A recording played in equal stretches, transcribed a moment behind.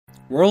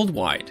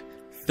Worldwide,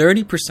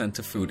 30%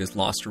 of food is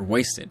lost or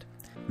wasted.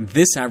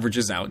 This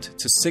averages out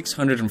to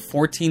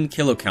 614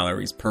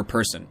 kilocalories per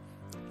person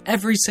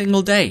every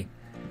single day,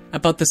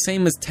 about the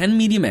same as 10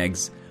 medium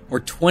eggs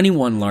or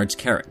 21 large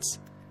carrots.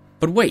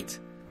 But wait,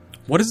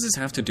 what does this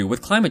have to do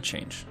with climate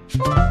change?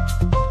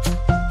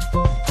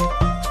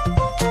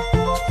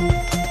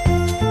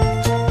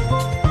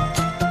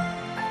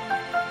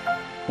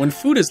 When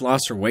food is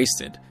lost or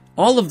wasted,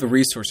 all of the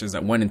resources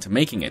that went into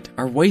making it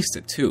are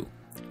wasted too.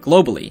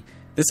 Globally,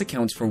 this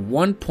accounts for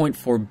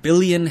 1.4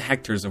 billion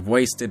hectares of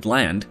wasted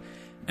land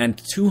and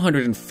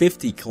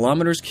 250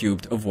 kilometers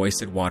cubed of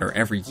wasted water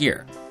every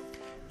year.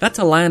 That's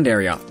a land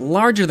area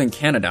larger than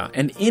Canada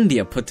and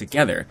India put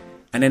together,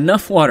 and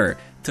enough water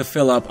to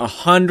fill up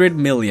 100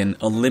 million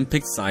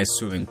Olympic-sized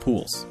swimming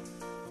pools.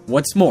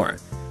 What's more,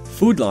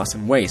 food loss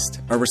and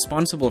waste are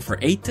responsible for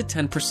 8 to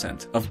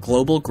 10% of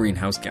global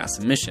greenhouse gas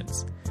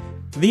emissions.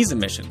 These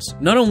emissions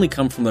not only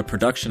come from the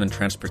production and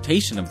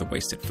transportation of the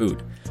wasted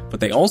food, but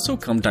they also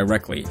come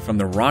directly from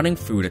the rotting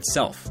food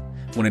itself,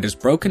 when it is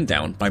broken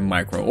down by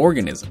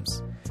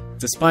microorganisms.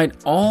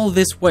 Despite all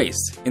this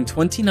waste, in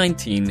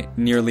 2019,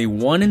 nearly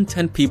 1 in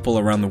 10 people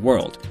around the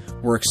world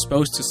were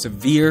exposed to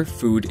severe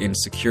food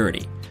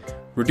insecurity.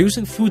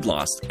 Reducing food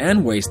loss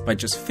and waste by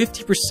just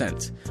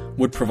 50%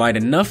 would provide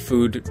enough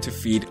food to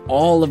feed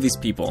all of these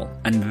people,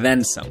 and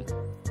then some.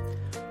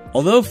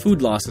 Although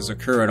food losses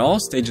occur at all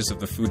stages of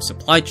the food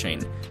supply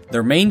chain,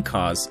 their main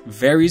cause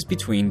varies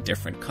between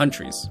different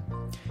countries.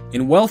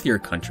 In wealthier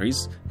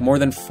countries, more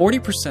than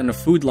 40% of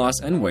food loss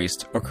and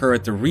waste occur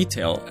at the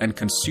retail and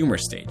consumer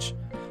stage,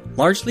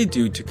 largely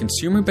due to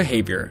consumer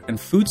behavior and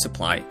food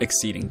supply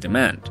exceeding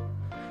demand.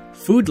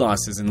 Food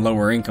losses in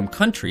lower-income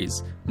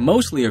countries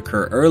mostly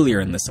occur earlier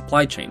in the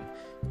supply chain,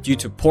 due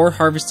to poor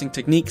harvesting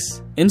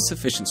techniques,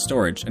 insufficient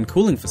storage and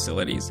cooling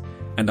facilities,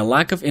 and a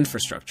lack of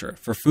infrastructure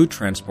for food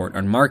transport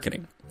and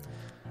marketing.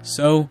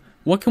 So,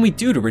 what can we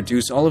do to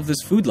reduce all of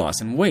this food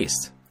loss and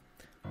waste?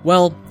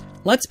 Well,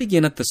 let's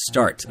begin at the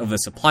start of the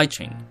supply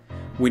chain.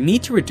 We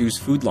need to reduce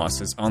food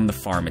losses on the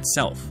farm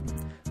itself.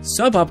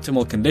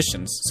 Suboptimal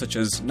conditions, such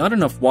as not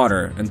enough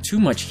water and too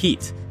much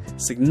heat,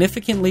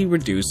 significantly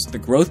reduce the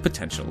growth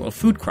potential of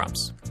food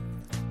crops.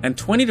 And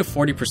 20 to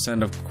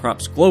 40% of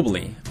crops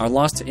globally are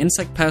lost to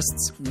insect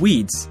pests,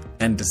 weeds,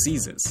 and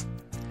diseases.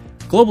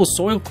 Global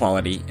soil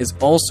quality is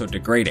also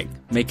degrading,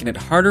 making it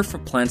harder for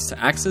plants to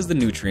access the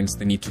nutrients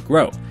they need to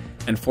grow,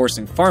 and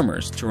forcing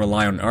farmers to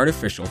rely on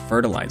artificial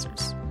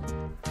fertilizers.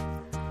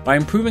 By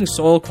improving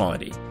soil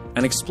quality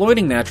and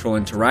exploiting natural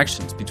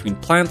interactions between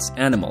plants,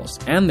 animals,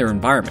 and their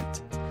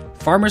environment,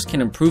 farmers can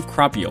improve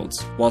crop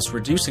yields whilst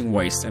reducing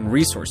waste and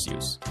resource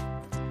use.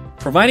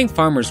 Providing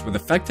farmers with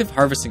effective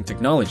harvesting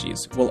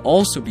technologies will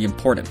also be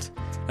important,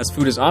 as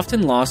food is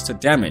often lost to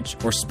damage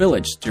or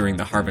spillage during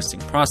the harvesting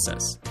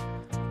process.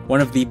 One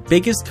of the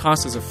biggest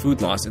causes of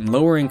food loss in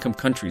lower-income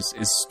countries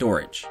is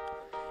storage.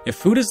 If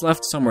food is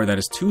left somewhere that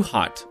is too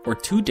hot or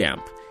too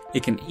damp,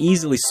 it can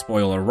easily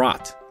spoil or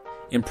rot.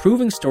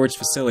 Improving storage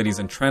facilities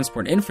and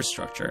transport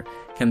infrastructure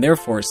can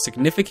therefore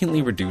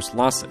significantly reduce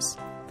losses.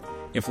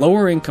 If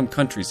lower-income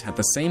countries had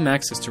the same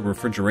access to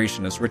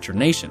refrigeration as richer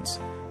nations,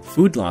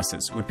 food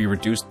losses would be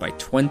reduced by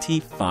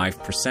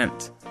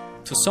 25%.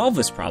 To solve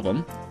this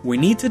problem, we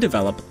need to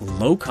develop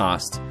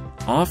low-cost,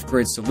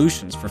 off-grid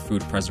solutions for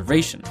food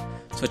preservation,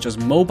 such as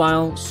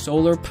mobile,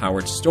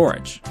 solar-powered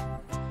storage.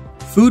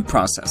 Food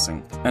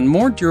processing and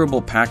more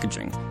durable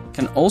packaging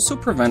can also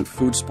prevent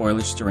food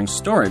spoilage during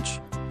storage,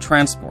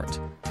 transport,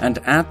 and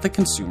at the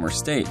consumer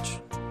stage.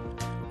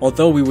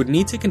 Although we would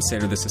need to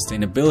consider the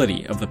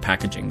sustainability of the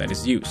packaging that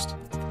is used.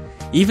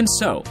 Even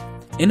so,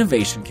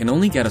 innovation can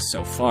only get us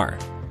so far.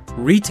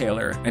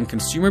 Retailer and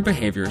consumer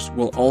behaviors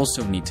will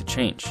also need to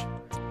change.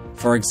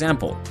 For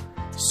example,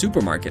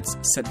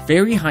 supermarkets set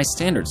very high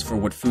standards for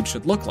what food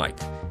should look like,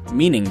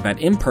 meaning that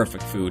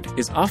imperfect food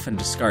is often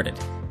discarded,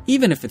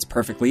 even if it's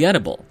perfectly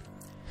edible.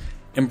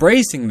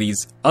 Embracing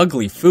these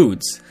ugly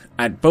foods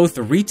at both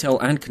the retail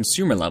and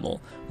consumer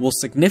level will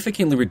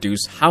significantly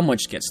reduce how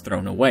much gets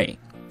thrown away.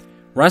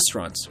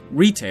 Restaurants,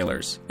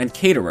 retailers, and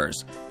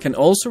caterers can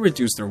also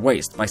reduce their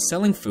waste by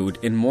selling food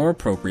in more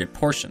appropriate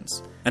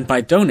portions, and by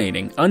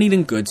donating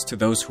uneaten goods to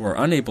those who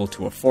are unable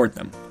to afford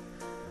them.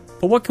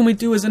 But what can we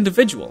do as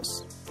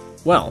individuals?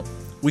 Well,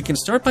 we can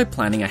start by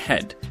planning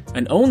ahead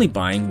and only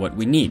buying what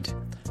we need.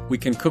 We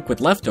can cook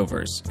with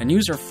leftovers and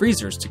use our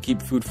freezers to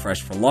keep food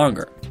fresh for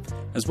longer.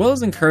 As well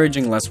as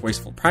encouraging less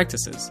wasteful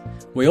practices,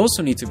 we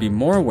also need to be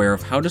more aware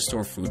of how to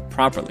store food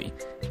properly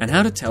and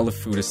how to tell if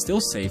food is still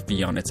safe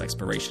beyond its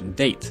expiration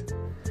date.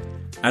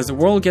 As the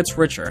world gets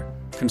richer,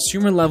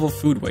 consumer-level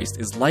food waste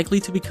is likely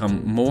to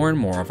become more and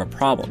more of a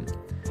problem.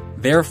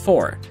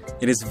 Therefore,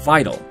 it is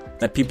vital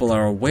that people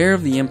are aware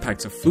of the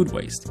impacts of food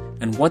waste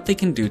and what they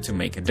can do to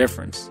make a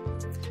difference.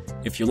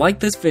 If you like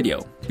this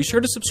video, be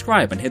sure to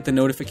subscribe and hit the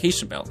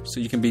notification bell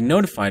so you can be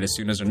notified as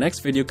soon as our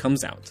next video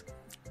comes out.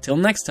 Till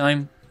next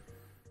time!